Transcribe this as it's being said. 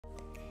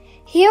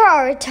Here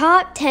are our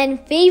top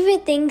 10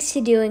 favorite things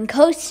to do in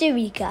Costa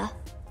Rica.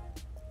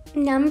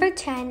 Number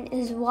 10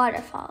 is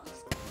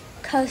waterfalls.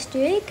 Costa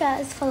Rica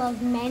is full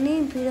of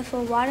many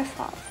beautiful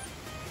waterfalls.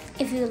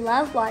 If you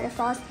love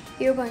waterfalls,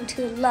 you're going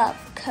to love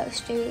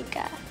Costa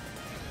Rica.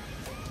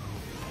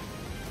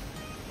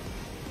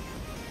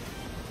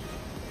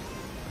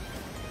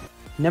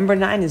 Number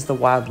 9 is the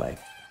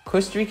wildlife.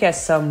 Costa Rica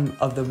has some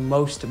of the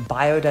most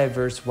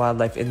biodiverse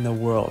wildlife in the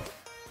world.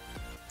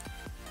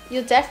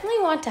 You'll definitely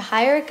want to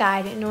hire a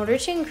guide in order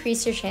to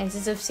increase your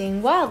chances of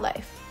seeing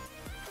wildlife.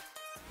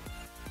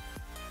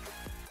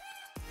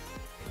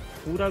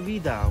 Pura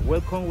vida,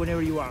 welcome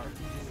whenever you are.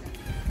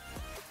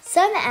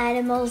 Some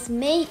animals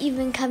may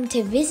even come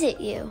to visit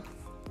you.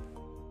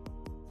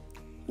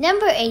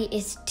 Number 8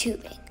 is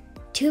tubing.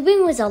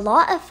 Tubing was a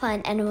lot of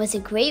fun and was a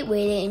great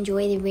way to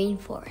enjoy the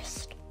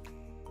rainforest.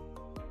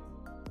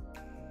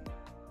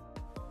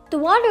 The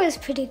water is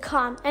pretty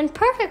calm and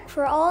perfect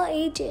for all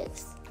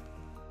ages.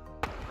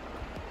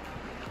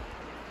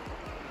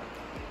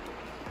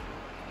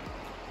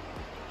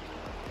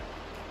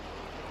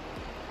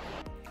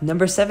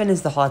 Number 7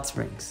 is the hot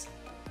springs.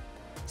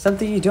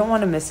 Something you don't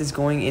want to miss is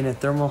going in a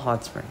thermal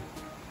hot spring.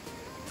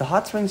 The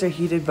hot springs are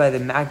heated by the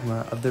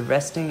magma of the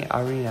Rafting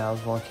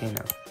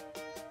volcano.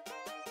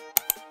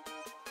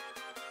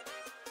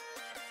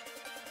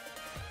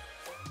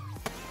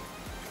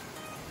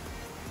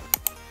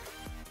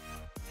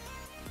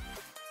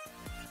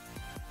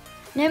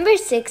 Number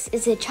 6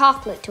 is a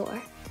chocolate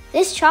tour.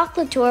 This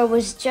chocolate tour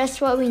was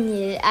just what we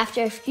needed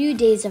after a few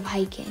days of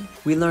hiking.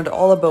 We learned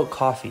all about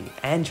coffee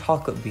and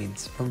chocolate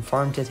beans from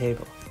farm to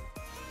table.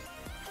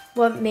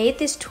 What made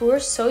this tour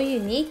so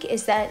unique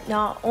is that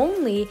not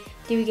only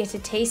did we get to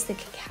taste the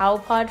cacao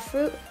pod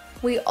fruit,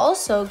 we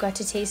also got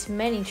to taste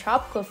many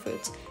tropical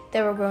fruits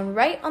that were grown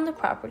right on the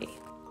property.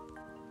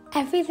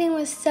 Everything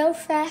was so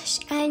fresh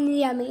and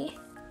yummy.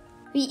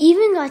 We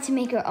even got to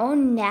make our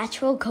own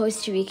natural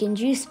Costa Rican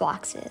juice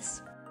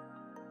boxes.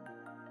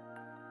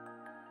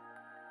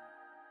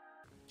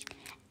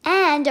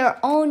 And our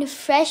own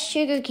fresh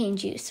sugarcane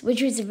juice,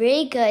 which was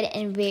very good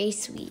and very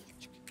sweet.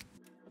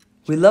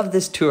 We love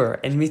this tour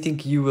and we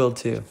think you will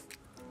too.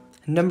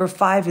 Number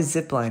 5 is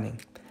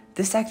ziplining.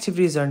 This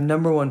activity is our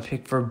number 1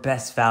 pick for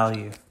best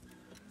value.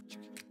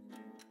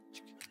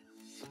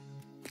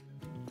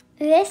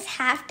 This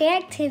half-day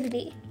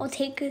activity will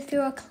take you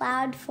through a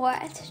cloud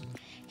forest,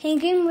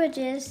 hanging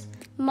bridges,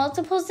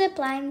 multiple zip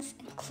lines,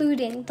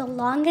 including the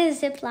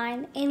longest zip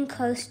line in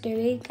Costa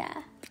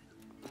Rica,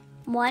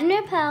 1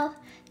 rappel,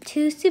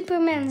 2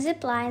 Superman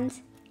zip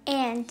lines,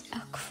 and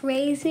a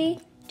crazy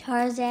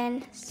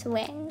Tarzan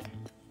swing.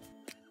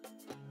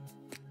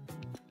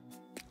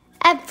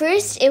 At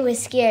first it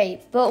was scary,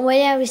 but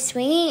when I was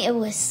swinging it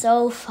was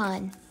so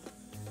fun.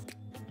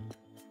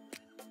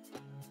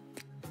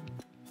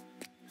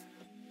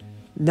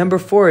 Number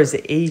 4 is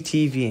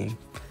ATVing.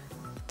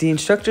 The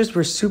instructors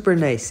were super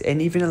nice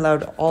and even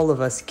allowed all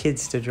of us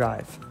kids to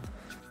drive.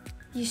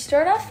 You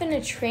start off in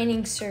a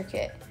training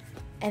circuit,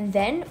 and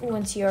then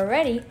once you're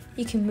ready,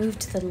 you can move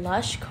to the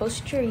lush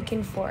Costa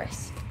Rican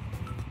forest.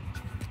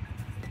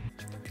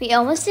 We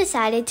almost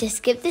decided to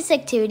skip this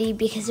activity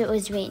because it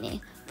was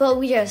raining, but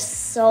we are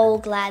so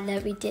glad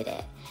that we did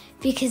it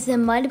because the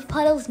mud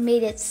puddles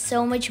made it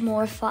so much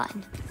more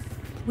fun.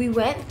 We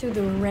went through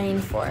the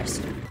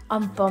rainforest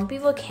on bumpy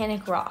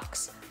volcanic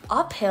rocks,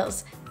 up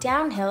hills,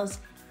 down hills,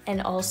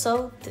 and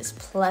also this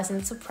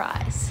pleasant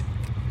surprise.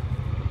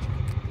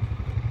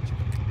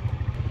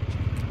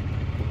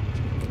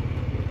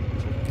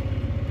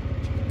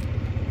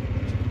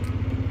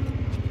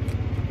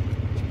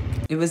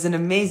 It was an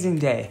amazing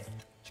day.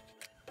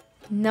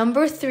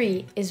 Number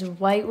 3 is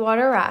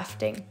whitewater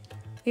rafting.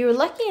 We were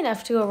lucky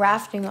enough to go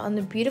rafting on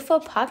the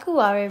beautiful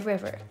Pacuare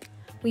River.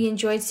 We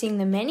enjoyed seeing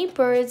the many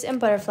birds and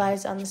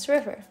butterflies on this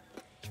river.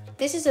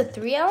 This is a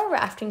 3-hour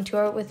rafting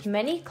tour with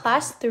many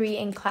Class 3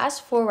 and Class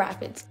 4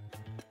 rapids.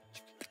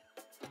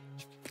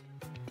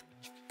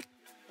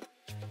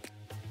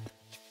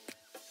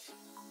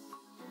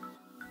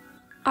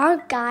 Our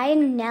guide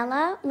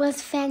Nella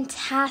was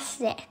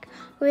fantastic.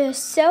 We were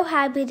so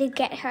happy to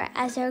get her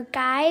as our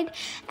guide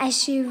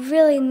as she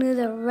really knew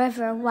the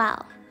river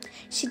well.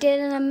 She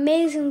did an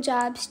amazing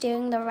job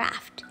steering the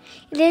raft.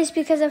 It is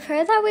because of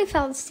her that we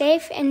felt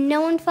safe and no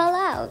one fell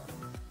out.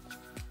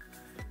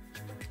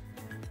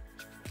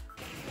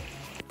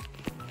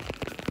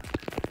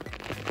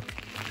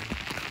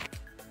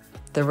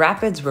 The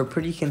rapids were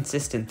pretty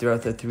consistent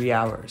throughout the 3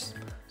 hours,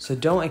 so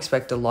don't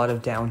expect a lot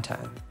of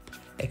downtime,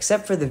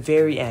 except for the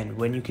very end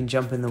when you can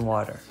jump in the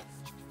water.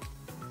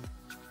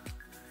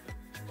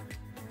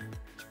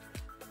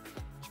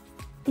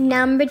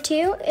 Number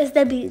 2 is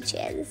the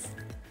beaches.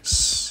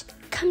 Shh!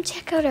 Come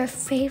check out our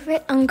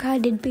favorite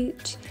uncrowded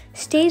beach.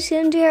 Stay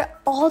tuned to hear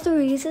all the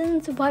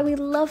reasons why we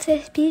love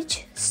this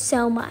beach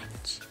so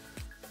much.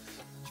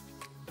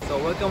 So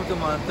welcome to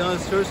Manuel Antonio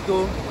Surf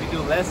School. We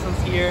do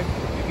lessons here.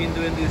 We've been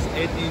doing this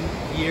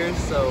 18 years,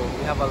 so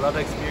we have a lot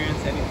of experience.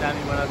 Anytime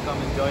you want to come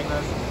and join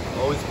us,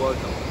 always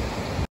welcome.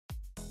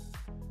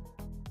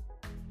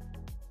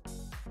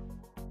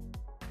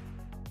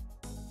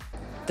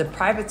 The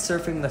private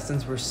surfing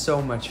lessons were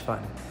so much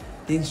fun.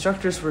 The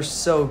instructors were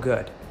so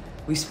good.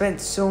 We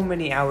spent so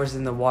many hours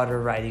in the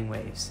water riding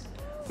waves.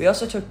 We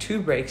also took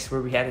 2 breaks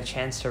where we had a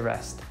chance to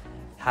rest,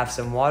 have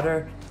some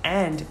water,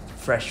 and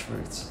fresh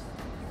fruits.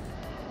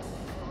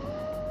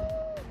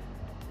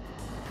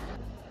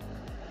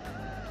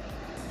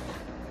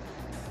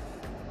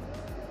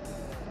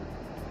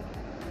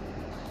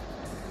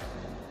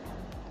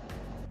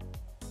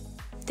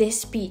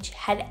 This beach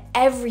had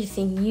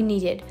everything you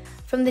needed,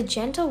 from the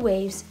gentle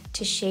waves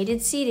to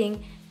shaded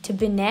seating to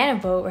banana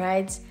boat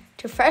rides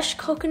to fresh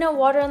coconut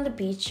water on the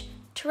beach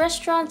to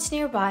restaurants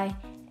nearby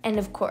and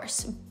of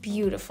course,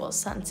 beautiful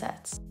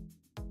sunsets.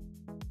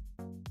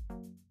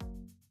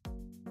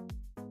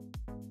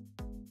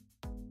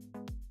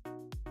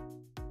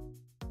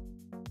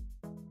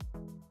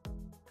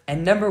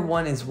 And number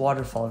 1 is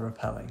waterfall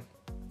rappelling.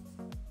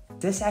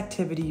 This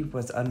activity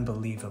was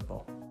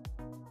unbelievable.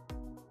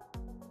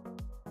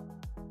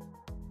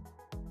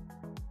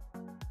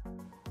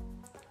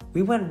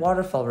 We went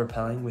waterfall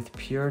rappelling with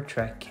Pure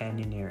Trek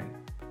Canyoneering.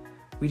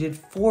 We did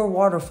 4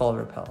 waterfall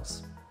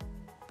rappels,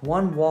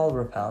 1 wall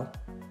rappel,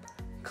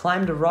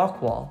 climbed a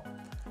rock wall,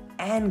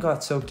 and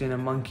got soaked in a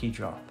monkey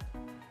drop.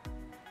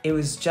 It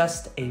was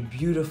just a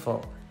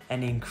beautiful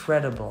and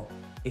incredible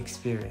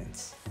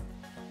experience.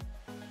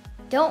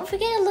 Don't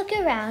forget to look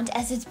around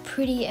as it's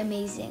pretty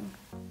amazing.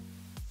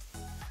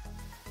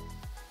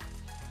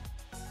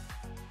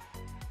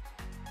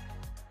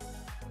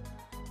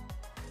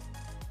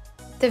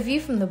 The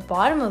view from the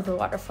bottom of the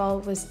waterfall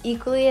was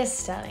equally as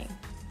stunning.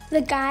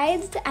 The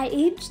guides at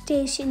each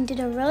station did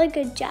a really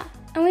good job,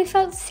 and we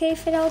felt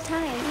safe at all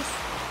times.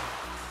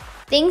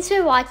 Thanks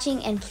for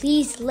watching, and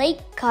please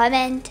like,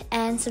 comment,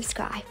 and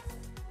subscribe.